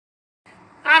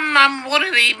I'm one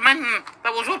of the men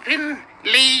that was up in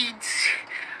Leeds.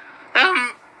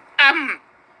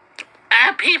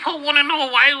 People want to know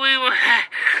why we were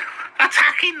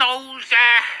attacking those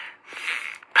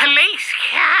police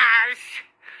cars.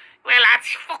 Well, I'd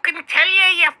fucking tell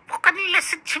you, fucking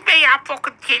listen to me, I'll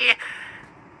fucking tell you.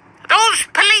 Those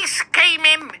police came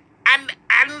in and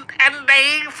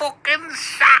they fucking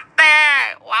sat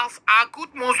there whilst our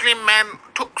good Muslim men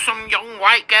took some young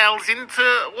white girls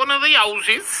into one of the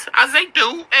houses, as they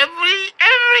do every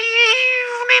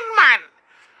evening, man.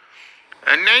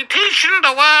 And they teach them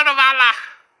the word of Allah.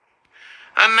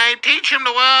 And they teach them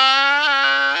the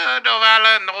word of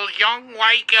Allah, and those young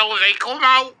white girls, they come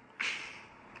out.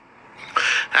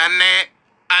 And they're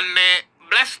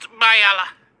blessed by Allah.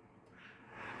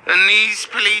 And these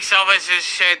police officers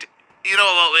said, you know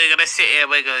what, we're going to sit here,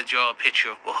 we're going to draw a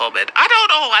picture of Muhammad. I don't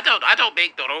know, I don't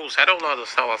make the rules, I don't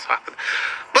understand what's happened.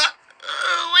 But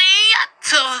we had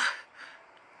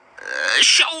to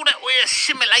show that we're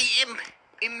assimilating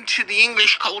into the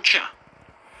English culture.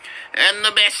 And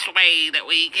the best way that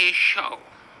we can show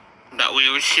that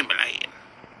we're assimilating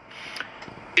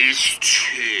is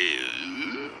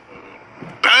to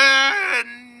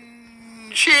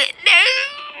burn shit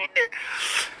down.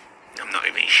 I'm not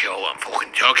even sure what I'm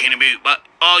fucking talking about, but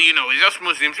all you know is us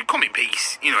Muslims, we come in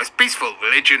peace. You know, it's peaceful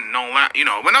religion and all that. You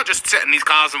know, we're not just setting these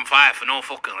cars on fire for no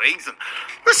fucking reason.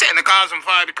 We're setting the cars on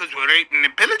fire because we're raping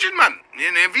and pillaging, man.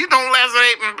 You know, if you don't let us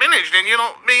rape and pillage, then you're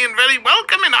not being very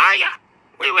welcoming, are ya?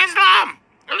 We're Islam.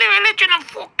 The religion of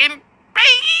fucking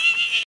peace.